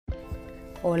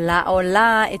Hola,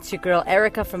 hola, it's your girl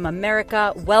Erica from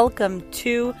America. Welcome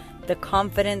to the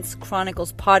Confidence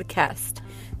Chronicles podcast.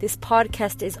 This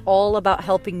podcast is all about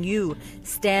helping you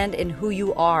stand in who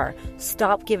you are.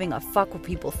 Stop giving a fuck what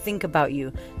people think about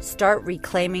you. Start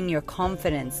reclaiming your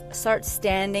confidence. Start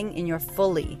standing in your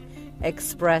fully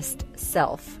expressed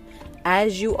self.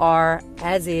 As you are,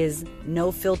 as is,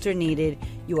 no filter needed.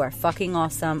 You are fucking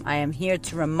awesome. I am here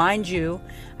to remind you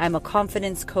I'm a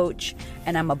confidence coach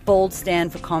and I'm a bold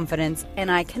stand for confidence,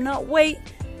 and I cannot wait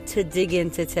to dig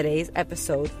into today's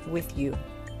episode with you.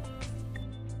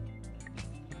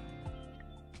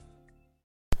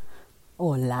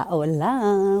 Hola,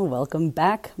 hola. Welcome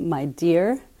back, my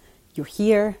dear. You're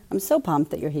here. I'm so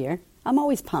pumped that you're here. I'm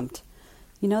always pumped.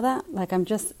 You know that? Like, I'm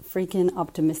just freaking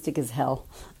optimistic as hell.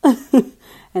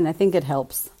 And I think it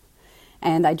helps.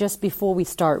 And I just, before we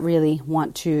start, really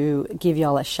want to give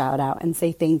y'all a shout out and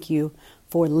say thank you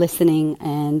for listening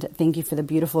and thank you for the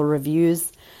beautiful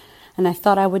reviews. And I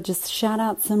thought I would just shout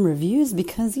out some reviews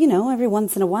because, you know, every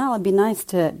once in a while it'd be nice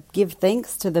to give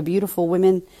thanks to the beautiful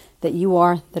women that you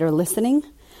are that are listening.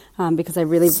 Because I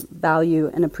really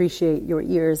value and appreciate your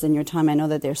ears and your time. I know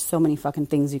that there's so many fucking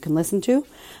things you can listen to.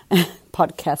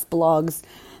 Podcasts, blogs,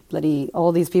 bloody,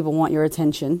 all these people want your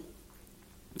attention.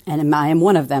 And I am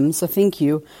one of them. So thank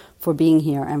you for being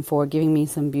here and for giving me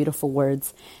some beautiful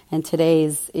words. And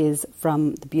today's is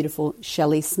from the beautiful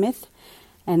Shelley Smith.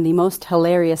 And the most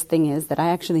hilarious thing is that I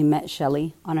actually met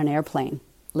Shelley on an airplane.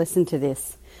 Listen to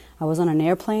this. I was on an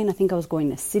airplane. I think I was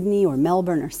going to Sydney or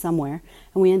Melbourne or somewhere.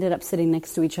 And we ended up sitting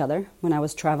next to each other when I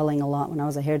was traveling a lot, when I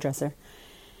was a hairdresser.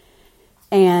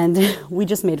 And we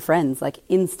just made friends, like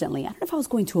instantly. I don't know if I was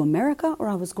going to America or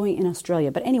I was going in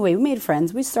Australia. But anyway, we made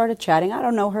friends. We started chatting. I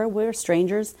don't know her. We're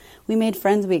strangers. We made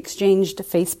friends. We exchanged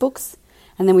Facebooks.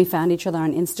 And then we found each other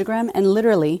on Instagram. And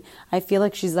literally, I feel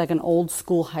like she's like an old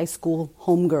school, high school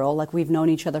homegirl. Like we've known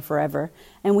each other forever.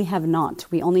 And we have not.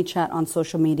 We only chat on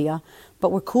social media.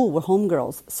 But we're cool. We're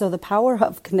homegirls. So the power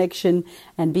of connection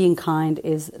and being kind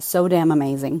is so damn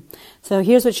amazing. So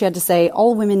here's what she had to say.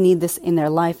 All women need this in their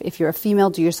life. If you're a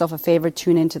female, do yourself a favor.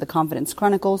 Tune into the Confidence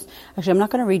Chronicles. Actually, I'm not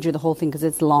going to read you the whole thing because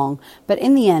it's long. But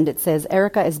in the end, it says,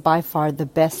 Erica is by far the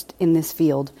best in this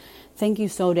field. Thank you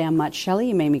so damn much, Shelley.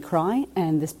 You made me cry.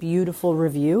 And this beautiful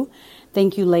review.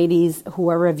 Thank you, ladies who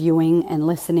are reviewing and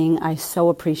listening. I so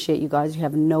appreciate you guys. You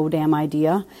have no damn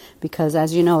idea. Because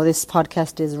as you know, this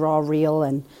podcast is raw, real,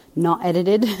 and not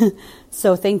edited.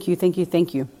 So thank you, thank you,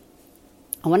 thank you.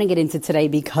 I want to get into today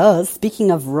because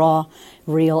speaking of raw,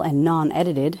 real, and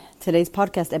non-edited, today's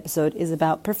podcast episode is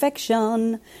about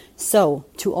perfection. So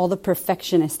to all the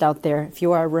perfectionists out there, if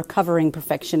you are a recovering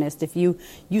perfectionist, if you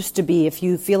used to be, if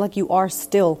you feel like you are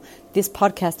still, this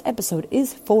podcast episode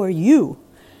is for you.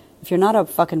 If you're not a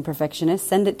fucking perfectionist,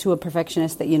 send it to a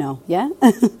perfectionist that you know, yeah?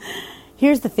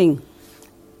 Here's the thing.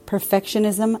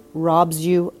 Perfectionism robs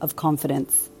you of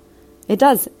confidence. It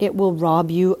does. It will rob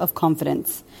you of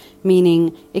confidence,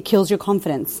 meaning it kills your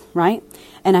confidence, right?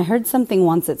 And I heard something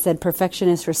once that said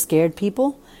perfectionists are scared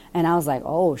people. And I was like,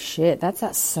 oh shit,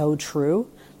 that's so true.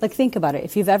 Like, think about it.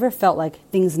 If you've ever felt like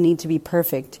things need to be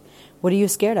perfect, what are you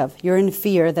scared of? You're in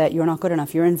fear that you're not good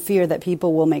enough. You're in fear that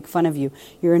people will make fun of you.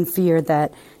 You're in fear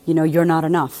that, you know, you're not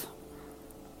enough.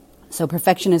 So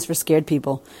perfectionists are scared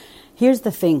people. Here's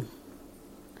the thing.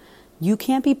 You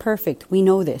can't be perfect. We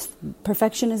know this.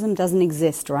 Perfectionism doesn't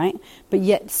exist, right? But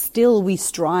yet still we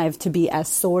strive to be as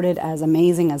sorted, as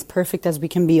amazing, as perfect as we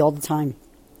can be all the time.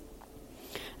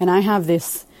 And I have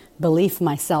this belief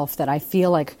myself that I feel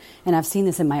like, and I've seen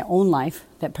this in my own life,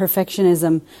 that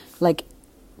perfectionism like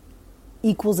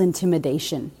equals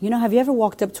intimidation. You know, have you ever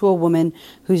walked up to a woman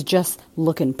who's just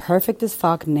looking perfect as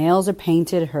fuck, nails are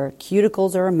painted, her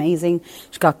cuticles are amazing,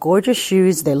 she's got gorgeous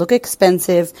shoes, they look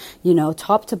expensive, you know,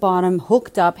 top to bottom,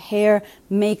 hooked up, hair,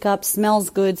 makeup, smells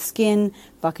good, skin,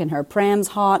 fucking her pram's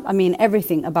hot. I mean,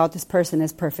 everything about this person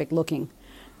is perfect looking,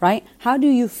 right? How do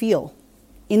you feel?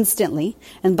 Instantly.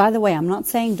 And by the way, I'm not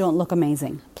saying don't look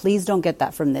amazing. Please don't get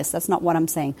that from this. That's not what I'm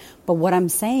saying. But what I'm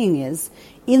saying is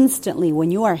instantly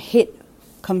when you are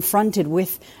confronted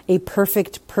with a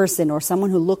perfect person or someone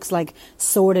who looks like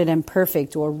sorted and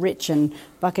perfect or rich and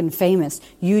fucking famous,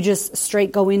 you just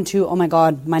straight go into, oh my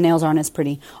God, my nails aren't as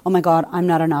pretty. Oh my God, I'm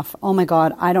not enough. Oh my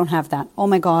God, I don't have that. Oh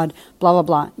my God, blah, blah,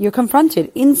 blah. You're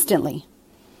confronted instantly.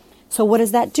 So what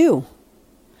does that do?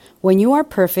 When you are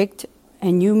perfect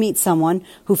and you meet someone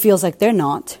who feels like they're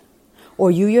not, or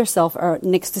you yourself are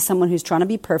next to someone who's trying to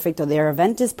be perfect or their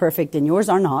event is perfect and yours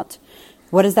are not,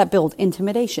 what does that build?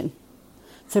 Intimidation.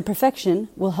 So perfection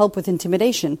will help with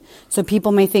intimidation. So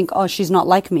people may think, oh, she's not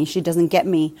like me, she doesn't get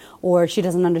me, or she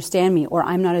doesn't understand me, or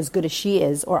I'm not as good as she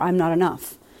is, or I'm not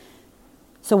enough.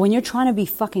 So when you're trying to be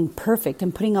fucking perfect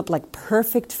and putting up like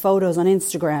perfect photos on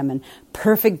Instagram and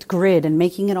perfect grid and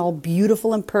making it all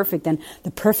beautiful and perfect and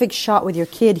the perfect shot with your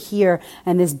kid here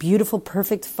and this beautiful,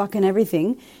 perfect fucking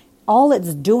everything, all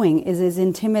it's doing is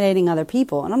intimidating other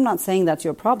people. And I'm not saying that's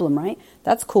your problem, right?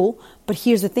 That's cool. But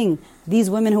here's the thing. These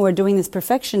women who are doing this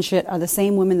perfection shit are the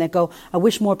same women that go, I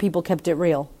wish more people kept it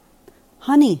real.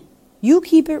 Honey, you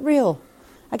keep it real.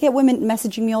 I get women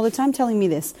messaging me all the time telling me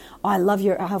this. Oh, I love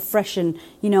how fresh and,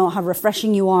 how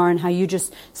refreshing you are and how you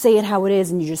just say it how it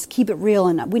is and you just keep it real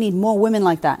and we need more women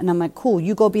like that. And I'm like, cool,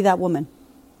 you go be that woman.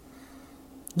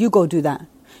 You go do that.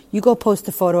 You go post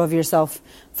a photo of yourself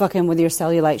fucking with your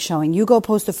cellulite showing. You go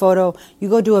post a photo. You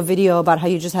go do a video about how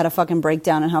you just had a fucking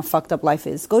breakdown and how fucked up life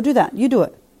is. Go do that. You do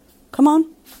it. Come on.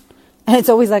 And it's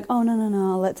always like, oh, no,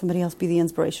 I'll let somebody else be the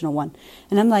inspirational one.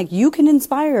 And I'm like, you can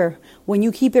inspire when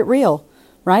you keep it real.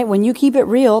 Right? When you keep it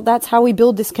real, that's how we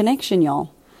build this connection,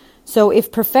 y'all. So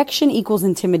if perfection equals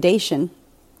intimidation,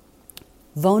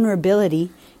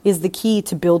 vulnerability is the key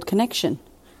to build connection.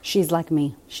 She's like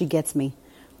me. She gets me.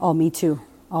 Oh, me too.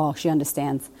 Oh, she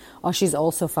understands. Oh, she's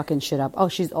also fucking shit up. Oh,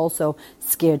 she's also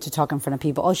scared to talk in front of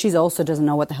people. Oh, she's also doesn't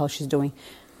know what the hell she's doing.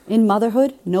 In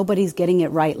motherhood, nobody's getting it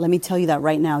right. Let me tell you that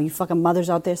right now. You fucking mothers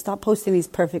out there, stop posting these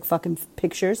perfect fucking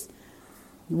pictures.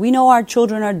 We know our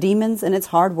children are demons and it's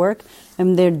hard work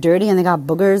and they're dirty and they got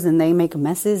boogers and they make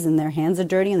messes and their hands are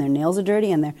dirty and their nails are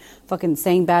dirty and they're fucking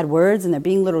saying bad words and they're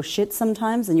being little shit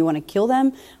sometimes and you want to kill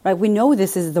them, right? We know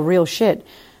this is the real shit.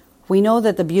 We know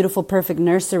that the beautiful, perfect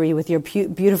nursery with your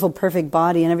beautiful, perfect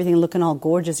body and everything looking all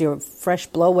gorgeous, your fresh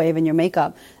blow wave and your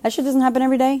makeup, that shit doesn't happen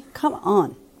every day. Come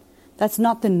on. That's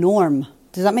not the norm.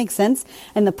 Does that make sense?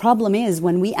 And the problem is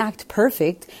when we act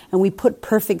perfect and we put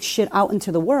perfect shit out into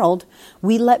the world,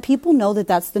 we let people know that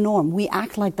that's the norm. We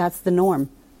act like that's the norm.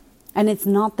 And it's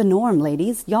not the norm,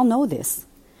 ladies. Y'all know this.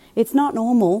 It's not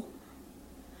normal,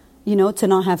 to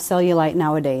not have cellulite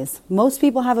nowadays. Most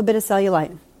people have a bit of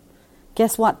cellulite.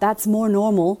 Guess what? That's more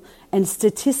normal. And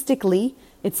statistically,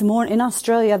 it's more in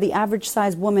Australia, the average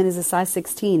size woman is a size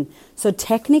 16. So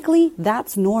technically,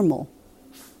 that's normal.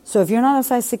 So if you're not a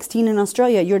size 16 in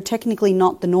Australia, you're technically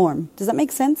not the norm. Does that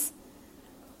make sense?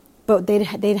 But they'd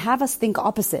have us think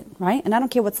opposite, right? And I don't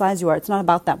care what size you are. It's not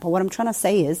about that. But what I'm trying to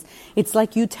say is, it's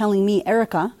like you telling me,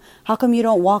 Erica, how come you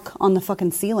don't walk on the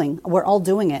fucking ceiling? We're all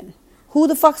doing it. Who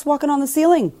the fuck's walking on the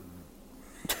ceiling?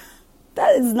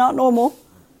 That is not normal.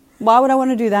 Why would I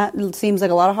want to do that? It seems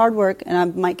like a lot of hard work and I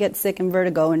might get sick and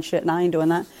vertigo and shit and I ain't doing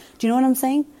that. Do you know what I'm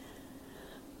saying?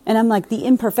 And I'm like, the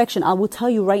imperfection, I will tell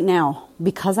you right now,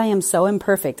 because I am so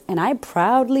imperfect, and I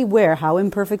proudly wear how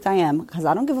imperfect I am, because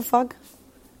I don't give a fuck,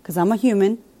 because I'm a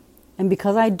human, and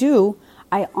because I do,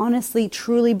 I honestly,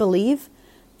 truly believe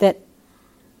that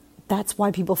that's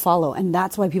why people follow, and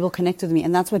that's why people connect with me,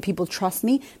 and that's why people trust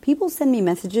me. People send me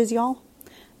messages, y'all,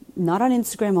 not on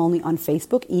Instagram only, on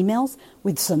Facebook, emails,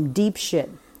 with some deep shit.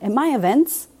 At my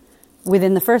events,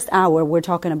 within the first hour, we're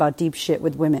talking about deep shit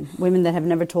with women that have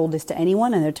never told this to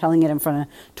anyone, and they're telling it in front of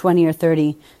 20 or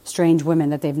 30 strange women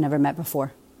that they've never met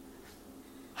before.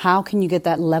 How can you get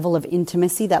that level of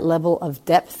intimacy, that level of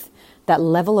depth, that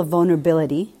level of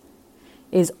vulnerability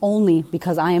is only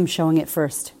because I am showing it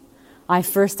first. I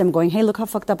first am going, hey, look how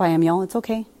fucked up I am, y'all. It's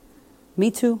okay. Me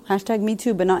too. Hashtag me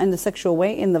too, but not in the sexual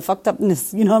way, in the fucked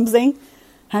upness. You know what I'm saying?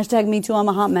 Hashtag me too, I'm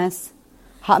a hot mess.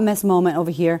 Hot mess moment over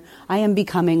here. I am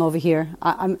becoming over here.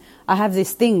 I have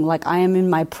this thing, like I am in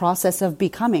my process of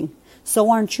becoming. So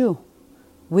aren't you?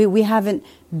 We haven't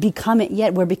become it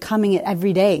yet. We're becoming it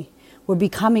every day. We're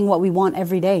becoming what we want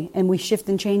every day. And we shift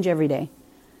and change every day.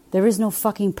 There is no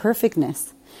fucking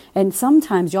perfectness. And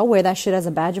sometimes y'all wear that shit as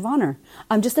a badge of honor.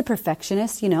 I'm just a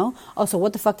perfectionist, Oh, so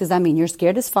what the fuck does that mean? You're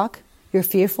scared as fuck. You're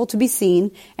fearful to be seen.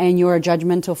 And you're a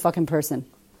judgmental fucking person.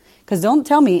 Because don't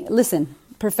tell me, listen,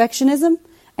 perfectionism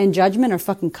and judgment are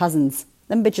fucking cousins.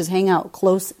 Them bitches hang out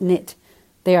close-knit.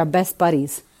 They are best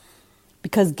buddies.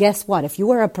 Because guess what? If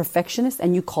you are a perfectionist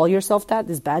and you call yourself that,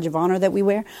 this badge of honor that we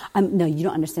wear, no, you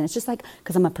don't understand. It's just like,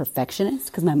 because I'm a perfectionist,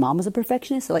 because my mom was a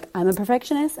perfectionist, so like, I'm a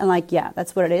perfectionist, and like, yeah,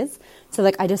 that's what it is. So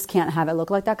like, I just can't have it look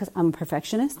like that because I'm a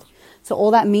perfectionist. So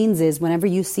all that means is whenever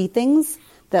you see things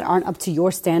that aren't up to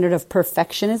your standard of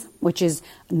perfectionism, which is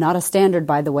not a standard,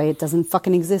 by the way, it doesn't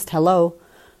fucking exist, hello.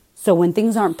 So when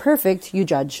things aren't perfect, you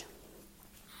judge.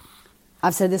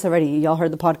 I've said this already. Y'all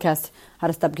heard the podcast, How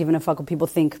to Stop Giving a Fuck What People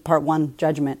Think, part 1,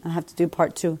 judgment. I have to do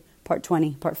part 2, part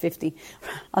 20, part 50.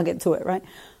 I'll get to it, right?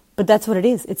 But that's what it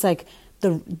is. It's like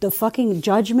The fucking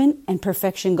judgment and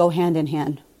perfection go hand in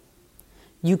hand.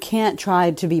 You can't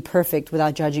try to be perfect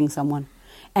without judging someone.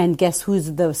 And guess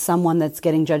who's the someone that's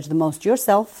getting judged the most?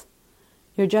 Yourself.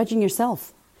 You're judging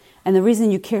yourself. And the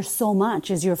reason you care so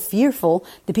much is you're fearful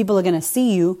that people are going to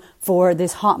see you for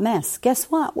this hot mess.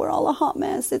 Guess what? We're all a hot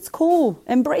mess. It's cool.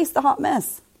 Embrace the hot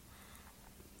mess.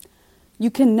 You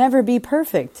can never be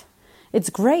perfect. It's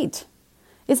great.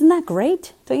 Isn't that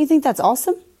great? Don't you think that's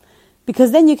awesome?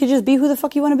 Because then you can just be who the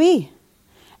fuck you want to be.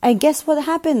 And guess what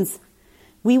happens?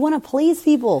 We want to please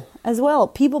people as well.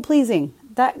 People pleasing.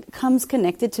 That comes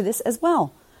connected to this as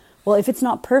well. Well, if it's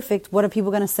not perfect, what are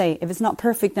people going to say? If it's not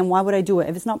perfect, then why would I do it?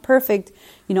 If it's not perfect,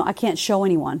 I can't show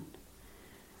anyone.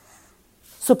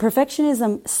 So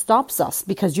perfectionism stops us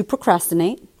because you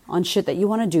procrastinate on shit that you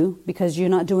want to do because you're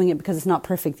not doing it because it's not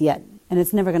perfect yet. And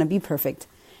it's never going to be perfect.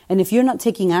 And if you're not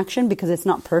taking action because it's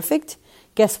not perfect,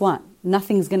 guess what?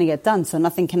 Nothing's going to get done. So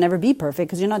nothing can never be perfect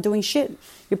because you're not doing shit.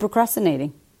 You're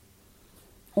procrastinating.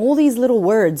 All these little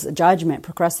words, judgment,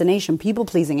 procrastination,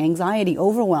 people-pleasing, anxiety,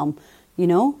 overwhelm,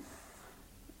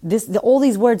 all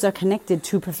these words are connected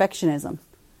to perfectionism.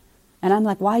 And I'm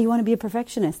like, why you want to be a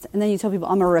perfectionist? And then you tell people,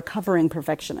 I'm a recovering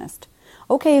perfectionist.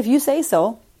 Okay, if you say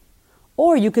so.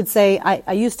 Or you could say,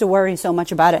 I used to worry so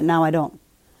much about it, now I don't.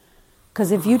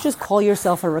 Because if you just call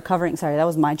yourself a recovering... Sorry, that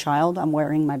was my child. I'm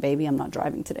wearing my baby. I'm not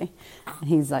driving today. And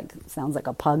he's like, sounds like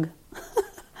a pug.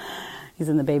 He's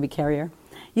in the baby carrier.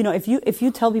 If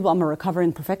you tell people I'm a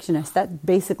recovering perfectionist, that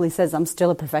basically says I'm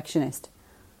still a perfectionist.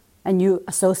 And you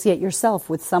associate yourself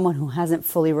with someone who hasn't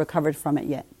fully recovered from it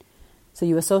yet. So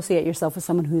you associate yourself with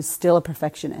someone who's still a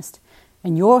perfectionist.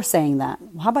 And you're saying that.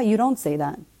 How about you don't say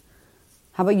that?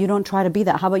 How about you don't try to be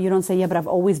that? How about you don't say, yeah, but I've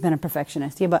always been a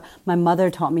perfectionist. Yeah, but my mother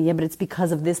taught me. Yeah, but it's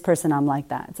because of this person I'm like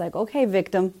that. It's like, okay,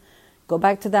 victim. Go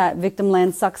back to that Victim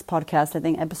Land Sucks podcast, I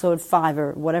think episode 5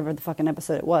 or whatever the fucking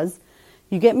episode it was.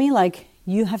 You get me? Like,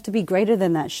 you have to be greater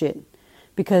than that shit.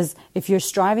 Because if you're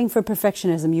striving for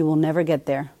perfectionism, you will never get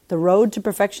there. The road to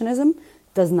perfectionism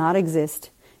does not exist.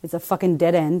 It's a fucking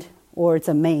dead end or it's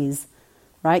a maze.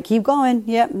 Right? Keep going.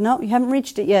 Yep. No, you haven't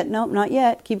reached it yet. Nope, not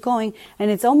yet. Keep going.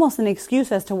 And it's almost an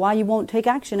excuse as to why you won't take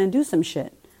action and do some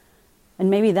shit.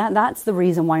 And maybe that's the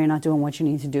reason why you're not doing what you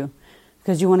need to do.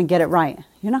 Because you want to get it right.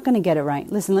 You're not going to get it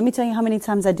right. Listen, let me tell you how many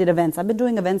times I did events. I've been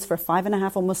doing events for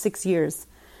 5.5, almost 6 years.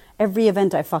 Every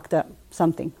event I fucked up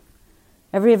something.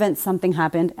 Every event something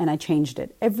happened and I changed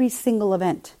it. Every single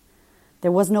event.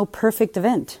 There was no perfect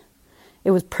event.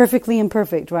 It was perfectly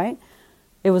imperfect, right?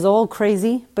 It was all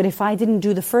crazy, but if I didn't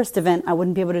do the first event, I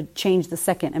wouldn't be able to change the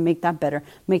second and make that better,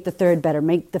 make the third better,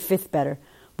 make the fifth better.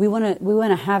 We want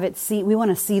to have it see. We want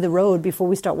to see the road before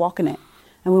we start walking it,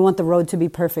 and we want the road to be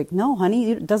perfect. No,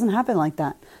 honey, it doesn't happen like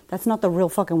that. That's not the real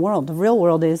fucking world. The real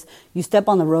world is you step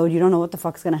on the road, you don't know what the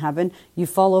fuck's gonna happen. You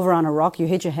fall over on a rock, you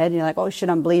hit your head, and you're like, oh shit,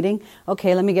 I'm bleeding.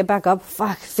 Okay, let me get back up.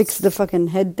 Fuck, fix the fucking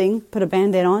head thing. Put a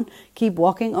band-aid on. Keep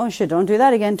walking. Oh shit, don't do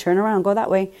that again. Turn around, go that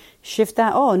way. Shift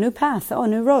that. Oh, new path. Oh,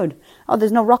 new road. Oh,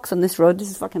 there's no rocks on this road.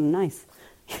 This is fucking nice.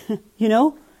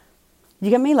 You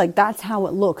get me? Like, that's how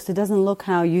it looks. It doesn't look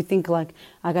how you think, like,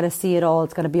 I gotta see it all.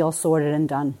 It's gotta be all sorted and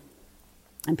done.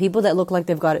 And people that look like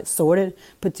they've got it sorted,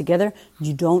 put together,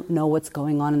 you don't know what's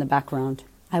going on in the background.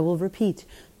 I will repeat,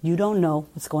 you don't know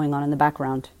what's going on in the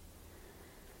background.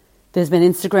 There's been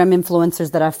Instagram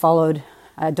influencers that I've followed.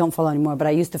 I don't follow anymore, but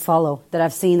I used to follow, that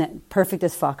I've seen that perfect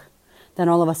as fuck. Then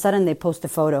all of a sudden they post a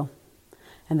photo.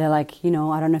 And they're like, I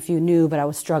don't know if you knew, but I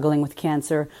was struggling with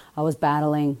cancer. I was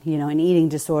battling, an eating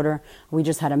disorder. We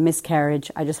just had a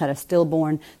miscarriage. I just had a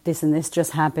stillborn. This and this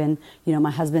just happened. My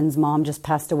husband's mom just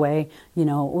passed away.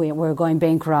 We're going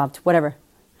bankrupt, whatever.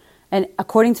 And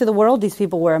according to the world, these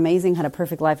people were amazing, had a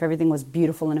perfect life. Everything was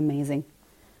beautiful and amazing.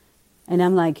 And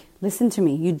I'm like, listen to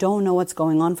me. You don't know what's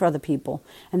going on for other people.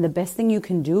 And the best thing you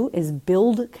can do is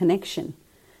build connection.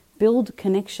 Build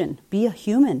connection. Be a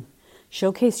human.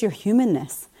 Showcase your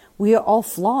humanness. We are all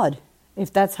flawed,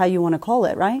 if that's how you want to call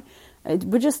it, right?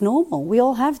 We're just normal. We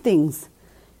all have things.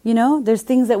 There's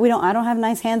things that I don't have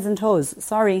nice hands and toes.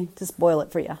 Sorry to spoil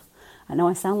it for you. I know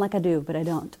I sound like I do, but I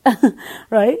don't.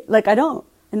 Right? Like, I don't.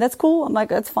 And that's cool. I'm like,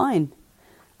 that's fine.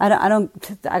 I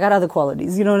got other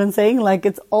qualities. You know what I'm saying? Like,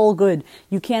 it's all good.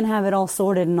 You can't have it all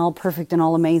sorted and all perfect and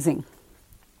all amazing.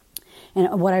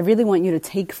 And what I really want you to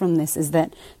take from this is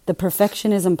that the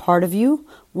perfectionism part of you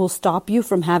will stop you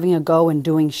from having a go and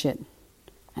doing shit.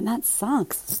 And that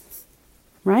sucks.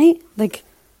 Right? Like,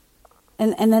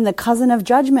 and then the cousin of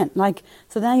judgment. Like,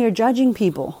 so now you're judging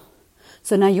people.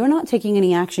 So now you're not taking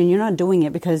any action. You're not doing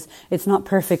it because it's not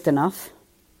perfect enough.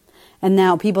 And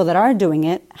now people that are doing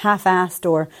it, half-assed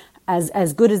or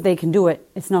as good as they can do it,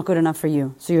 it's not good enough for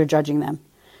you. So you're judging them.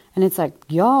 And it's like,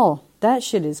 y'all, that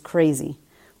shit is crazy.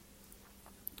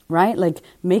 Right? Like,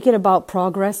 make it about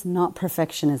progress, not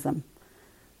perfectionism.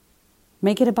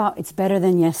 Make it about, it's better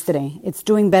than yesterday. It's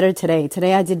doing better today.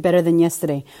 Today I did better than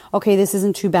yesterday. Okay, this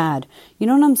isn't too bad. You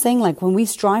know what I'm saying? Like, when we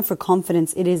strive for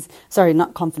confidence,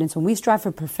 when we strive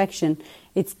for perfection,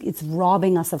 it's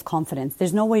robbing us of confidence.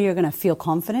 There's no way you're going to feel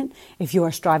confident if you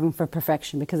are striving for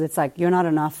perfection, because it's like, you're not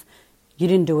enough. You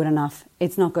didn't do it enough.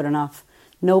 It's not good enough.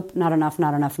 Nope, not enough,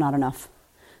 not enough, not enough.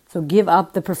 So give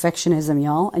up the perfectionism,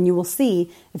 y'all, and you will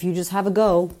see, if you just have a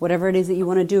go, whatever it is that you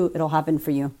want to do, it'll happen for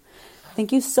you.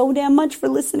 Thank you so damn much for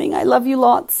listening. I love you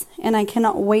lots, and I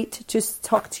cannot wait to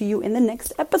talk to you in the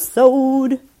next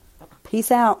episode.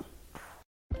 Peace out.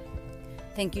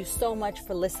 Thank you so much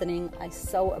for listening. I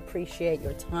so appreciate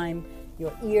your time,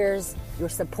 your ears, your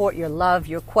support, your love,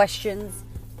 your questions.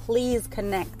 Please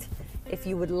connect. If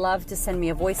you would love to send me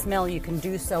a voicemail, you can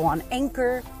do so on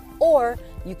Anchor, or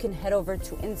you can head over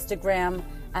to Instagram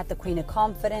at The Queen of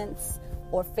Confidence,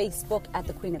 or Facebook at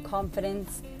The Queen of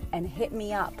Confidence, and hit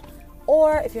me up.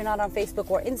 Or if you're not on Facebook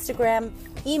or Instagram,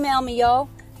 email me, y'all.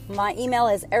 My email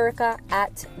is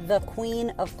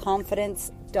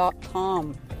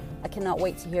erica@thequeenofconfidence.com. I cannot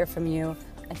wait to hear from you.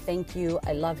 I thank you.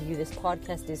 I love you. This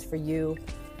podcast is for you.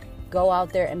 Go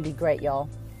out there and be great, y'all.